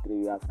bottom three,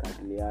 we have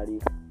Cagliari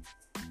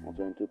on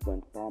 22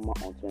 points, Parma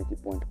on 20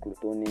 points,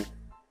 Crotone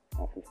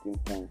on 15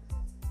 points.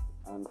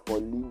 And for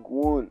League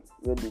 1,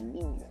 where the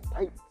league is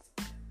tight,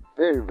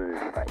 very,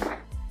 very tight.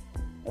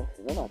 It's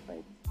not that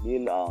tight.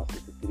 Lille are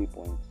 63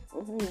 points.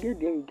 We get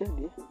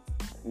there.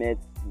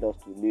 Metz lost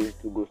to Lille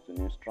 2 goals to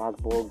nil.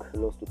 Strasbourg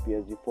lost to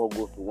PSG 4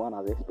 goals to 1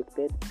 as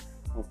expected.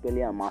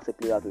 Montpellier and Marseille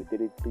played out with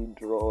 3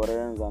 draw.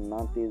 Rennes and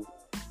Nantes.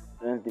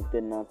 Rennes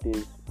defeated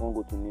Nantes 1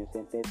 goal to nil.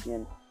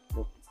 Saint-Etienne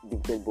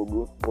defeated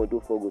Bordeaux 4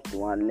 goals to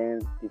 1.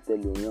 Lens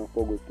defeated Lorient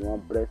 4 goals to 1.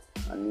 Brest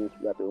and Nice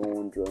got a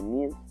 1-1 draw.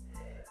 Nice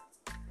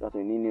got a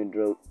 0-0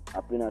 draw.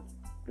 Apena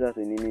got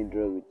a 0-0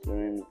 draw with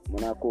Rennes.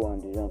 Monaco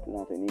and Dijon played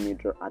out a 0-0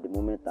 draw at the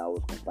moment I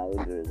was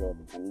compiling the result.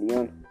 And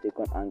Lyon take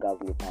on Angers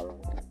later on.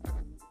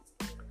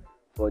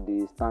 For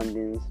the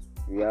standings,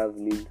 we have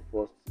Lille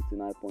first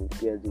 69 points,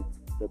 PSG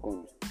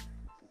second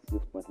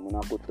 66 points,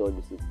 Monaco third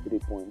with 63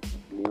 points,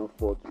 Lyon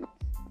fourth with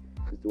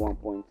 61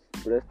 points,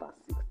 Brest at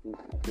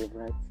 16th, my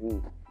favorite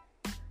team,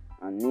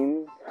 and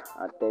Nimes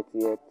at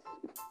 30th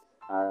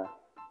at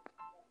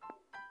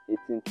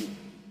 18 to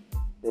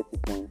 30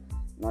 points,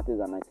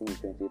 Nantes at 19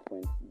 with 28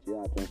 points,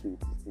 Gio at 20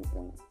 with 16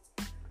 points.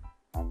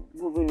 And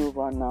moving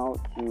over now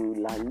to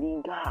La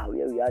Liga,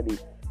 where we had a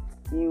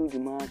huge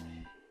match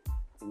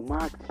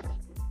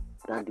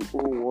that the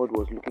whole world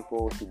was looking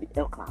forward to, the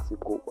El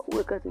Clasico.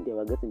 We're getting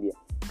there.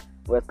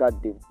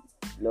 Huesca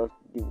lost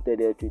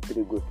defeated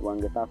 3 goals to 1.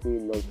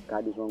 Getafe lost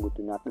Cadiz 1 goal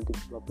to 0. Athletic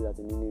Club at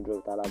a 0-0 draw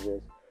with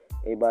Alaves.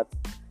 Eibar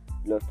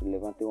lost to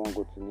Levante 1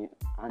 goal to 0.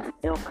 And the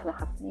El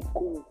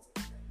Clasico,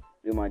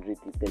 Real Madrid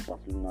defeated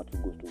Barcelona 2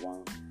 goals to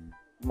 1.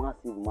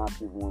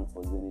 Massive one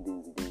for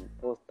Zinedine Zidane.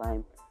 First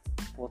time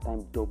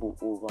double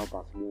over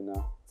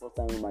Barcelona. First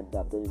time Real Madrid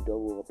have done a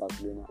double over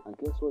Barcelona. And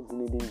guess what?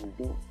 Zinedine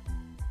Zidane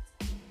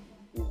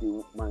is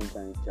the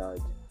manager in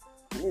charge.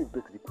 And it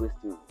begs the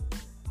question: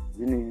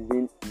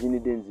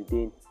 Zinedine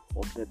Zidane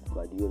or Pep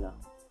Guardiola?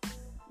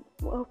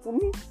 Well, for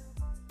me,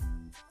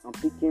 I'm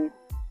picking.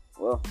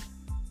 Well,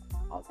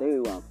 I'll tell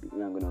you what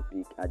I'm gonna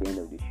pick at the end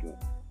of the show.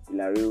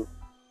 Villarreal.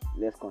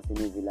 Let's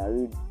continue.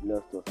 Villarreal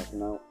lost to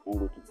Osasuna 1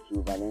 goal to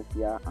 2.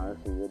 Valencia and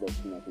rest of the other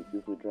team at a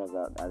 2-2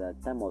 draw. At that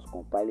time, I was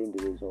compiling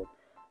the result.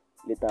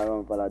 Later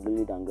on,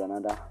 Valladolid and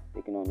Granada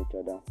taking on each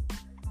other.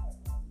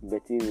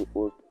 Betis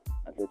will host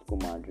Atletico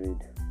Madrid,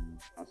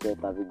 and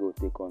Celta Vigo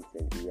take on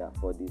Sevilla.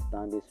 For the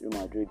standings,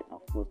 Real Madrid are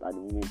first at the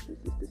moment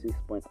with 66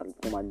 points.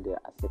 Atletico Madrid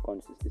are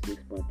second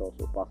 66 points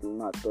also.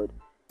 Barcelona are third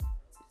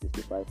with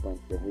 65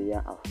 points.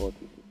 Sevilla are fourth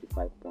with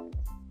 55 points.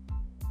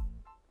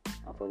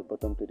 And for the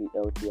bottom three,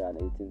 LT are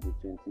 18 to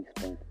 26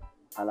 points.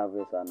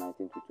 Alaves are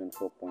 19 to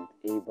 24 points.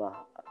 Eibar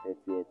are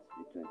 38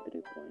 with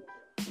 23 points.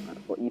 And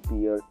for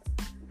EPL,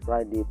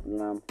 Friday,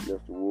 Fulham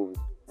lost to Wolves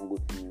 1 goal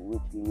to 0,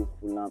 which leaves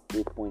Fulham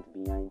 8 points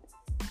behind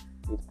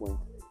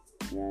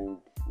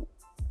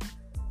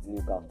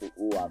Newcastle,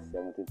 who are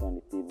 17th on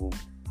the table.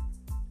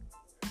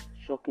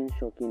 Shocking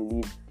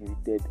Leeds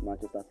defeated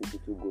Manchester City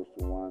 2 goals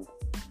to 1.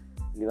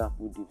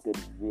 Liverpool defeated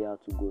Villa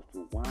 2 goals to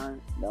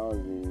 1. That was a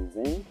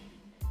revenge.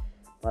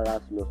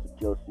 Palace lost to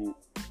Chelsea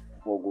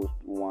 4 goals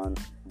to 1.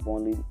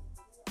 Burnley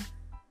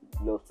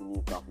lost to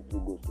Newcastle 2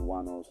 goals to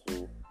 1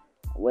 also.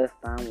 West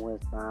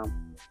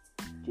Ham,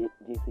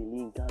 Jesse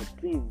Lingard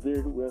doing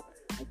very well.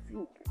 I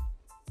think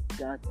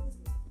that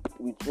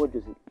with what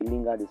Jesse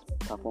Lingard is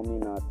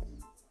performing at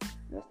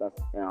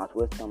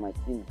West Ham, I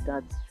think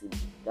that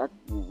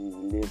is his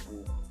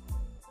level.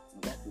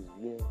 That is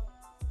where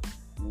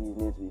he is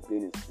meant to be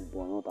playing his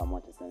football, not at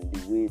Manchester United. The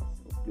weight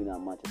of playing at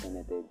Manchester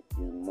United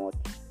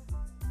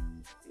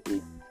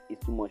is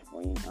too much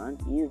for him,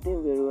 and he is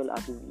doing very well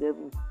at his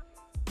level.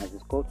 As he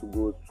scored 2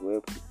 goals to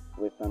help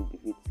West Ham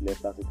defeat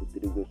Leicester City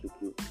 3 goals to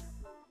 2.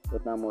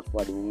 Tottenham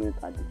Hotspur at the moment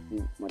at the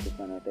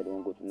Manchester United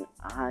 1 goal to 0.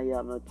 I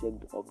have not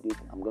checked the update.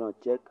 I'm gonna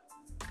check.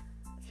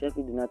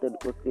 Sheffield United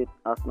hosted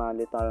Arsenal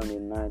later on the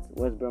night.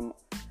 West Brom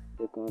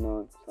taking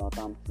on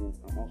Southampton,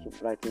 and also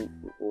Brighton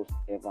will host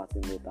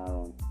Everton later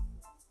on.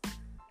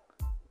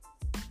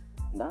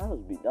 That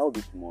will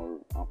be tomorrow.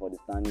 And for the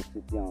standing,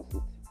 City on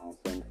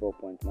 74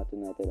 points, Manchester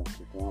United on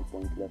 51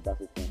 points, Leicester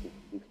City on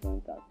 56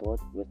 points at third,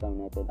 West Ham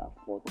United at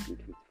fourth with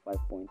 55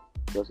 points,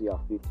 Chelsea at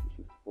fifth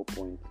with 54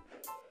 points.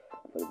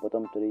 And for the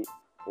bottom three,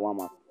 Fulham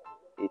at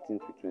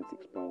 18th with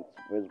 26 points,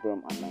 West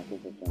Brom at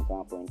 19th with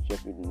 21 points,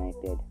 Sheffield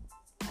United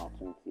at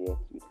 28th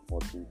with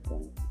 14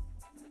 points.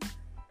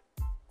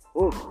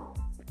 Oh,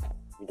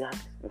 with that,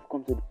 we've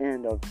come to the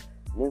end of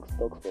Link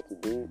Stocks for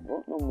today.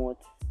 Well, not much.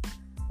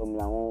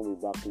 Formula 1 will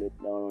be back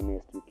later on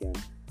next weekend.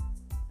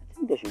 I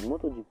think there should be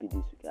MotoGP this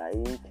week. I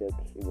didn't check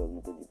if it was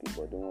MotoGP,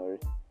 but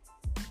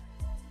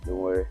don't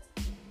worry.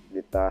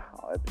 Later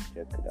I'll have to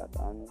check that.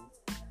 And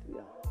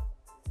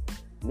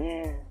yeah,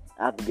 man,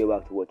 I have to get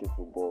back to watching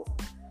football.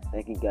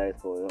 Thank you guys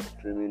for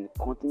streaming.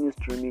 Continue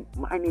streaming.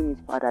 My name is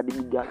Father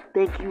Dibiga.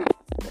 Thank you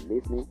for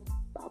listening.